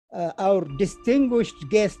our distinguished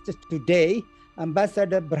guest today,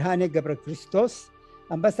 Ambassador Birhane ገብረክርስቶስ.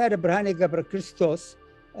 Ambassador Birhane ገብረክርስቶስ,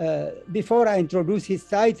 before I introduce his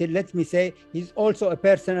title, let me say he's also a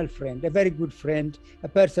personal friend, a very good friend, a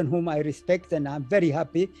person whom I respect, and I'm very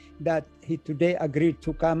happy that he today agreed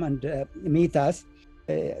to come and meet us.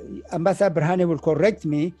 Ambassador Birhane will correct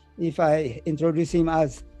me if I introduce him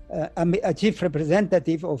as a chief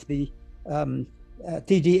representative of the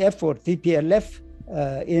TDF or TPLF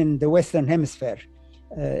in the Western Hemisphere.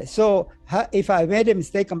 So if I made a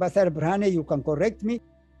mistake, Ambassador Birhane, you can correct me.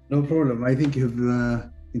 No problem. I think you've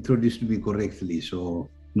introduced me correctly, so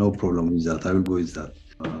no problem with that. I will go with that.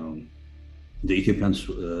 The Ethiopians,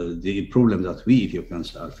 the problem that we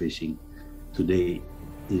Ethiopians are facing today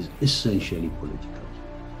is essentially political.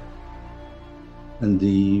 And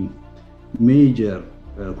the major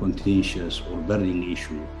contentious or burning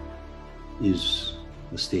issue is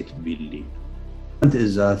the state building. And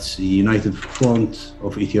is that the United Front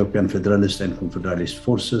of Ethiopian Federalist and Confederalist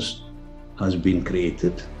Forces has been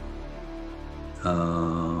created.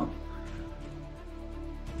 There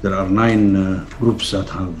are 9 groups that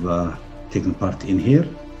have taken part in here.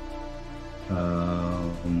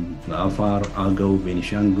 The Afar, AGOA,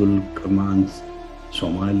 Benishangul, Command,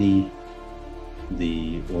 Somali,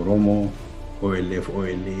 the Oromo, OLF,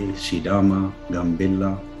 OLA, Sidama,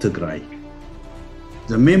 Gambella, Tigray.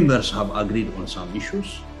 The members have agreed on some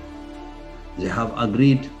issues. They have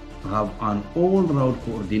agreed to have an all-round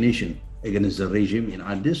coordination against the regime in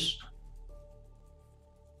Addis.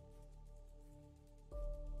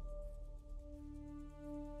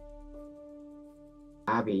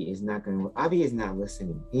 Abiy is not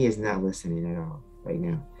listening. He is not listening at all right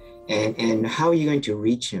now. And how are you going to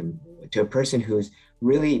reach him, to a person who's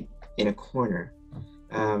really in a corner?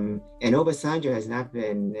 And Obasanjo has not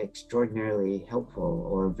been extraordinarily helpful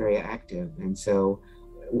or very active. And so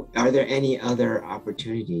are there any other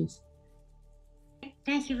opportunities?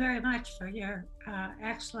 Thank you very much for your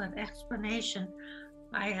excellent explanation.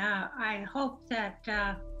 I hope that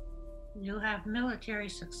you have military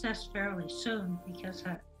success fairly soon, because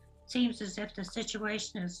it seems as if the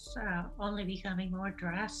situation is only becoming more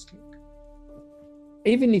drastic.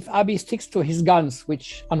 Even if Abiy sticks to his guns,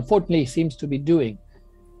 which unfortunately he seems to be doing,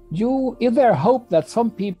 is there hope that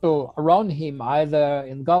some people around him, either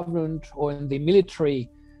in government or in the military,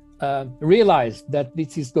 realize that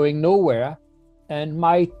this is going nowhere and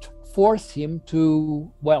might force him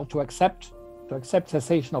to accept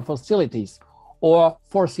cessation of hostilities, or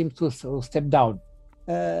force him to step down?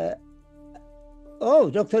 Dr.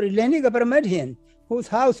 Eleni Gabarmedian, whose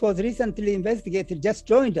house was recently investigated, just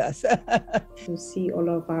joined us. To see all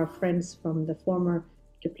of our friends from the former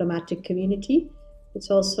diplomatic community. It's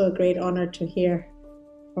also a great honor to hear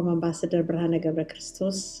from Ambassador Birhane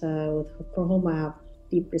ገብረክርስቶስ, for whom I have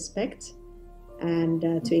deep respect, and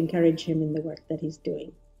to encourage him in the work that he's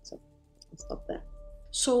doing. So I'll stop there.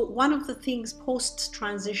 So one of the things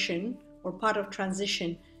post-transition, or part of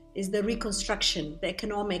transition, is the reconstruction, the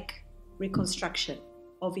economic reconstruction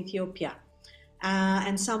of Ethiopia,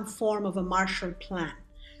 and some form of a Marshall Plan.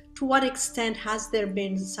 To what extent has there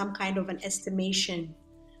been some kind of an estimation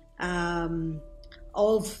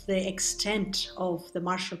of the extent of the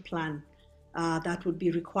Marshall Plan that would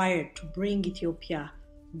be required to bring Ethiopia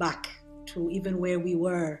back to even where we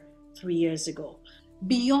were 3 years ago?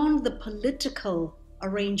 Beyond the political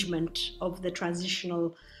arrangement of the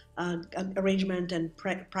transitional arrangement, and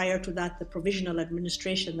prior to that, the provisional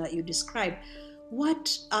administration that you described,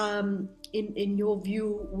 what, in your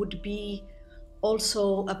view, would be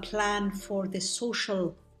also a plan for the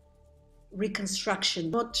social reconstruction,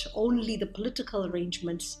 not only the political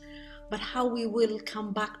arrangements, but how we will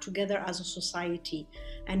come back together as a society?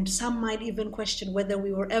 And some might even question whether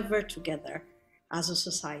we were ever together as a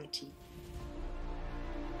society.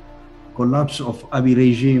 Collapse of Abiy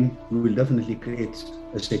regime will definitely create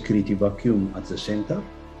a security vacuum at the center,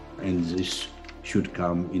 and this should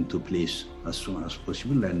come into place as soon as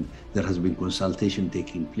possible. And there has been consultation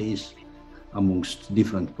taking place amongst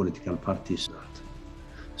different political parties.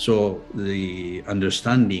 So the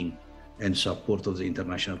understanding and support of the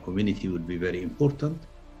international community would be very important.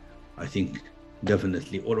 I think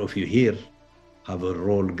definitely all of you here have a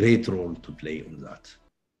great role to play on that.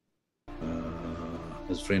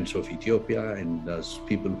 As friends of Ethiopia and as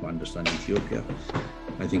people who understand Ethiopia,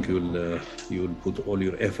 I think you will put all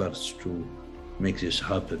your efforts to make this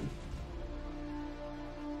happen.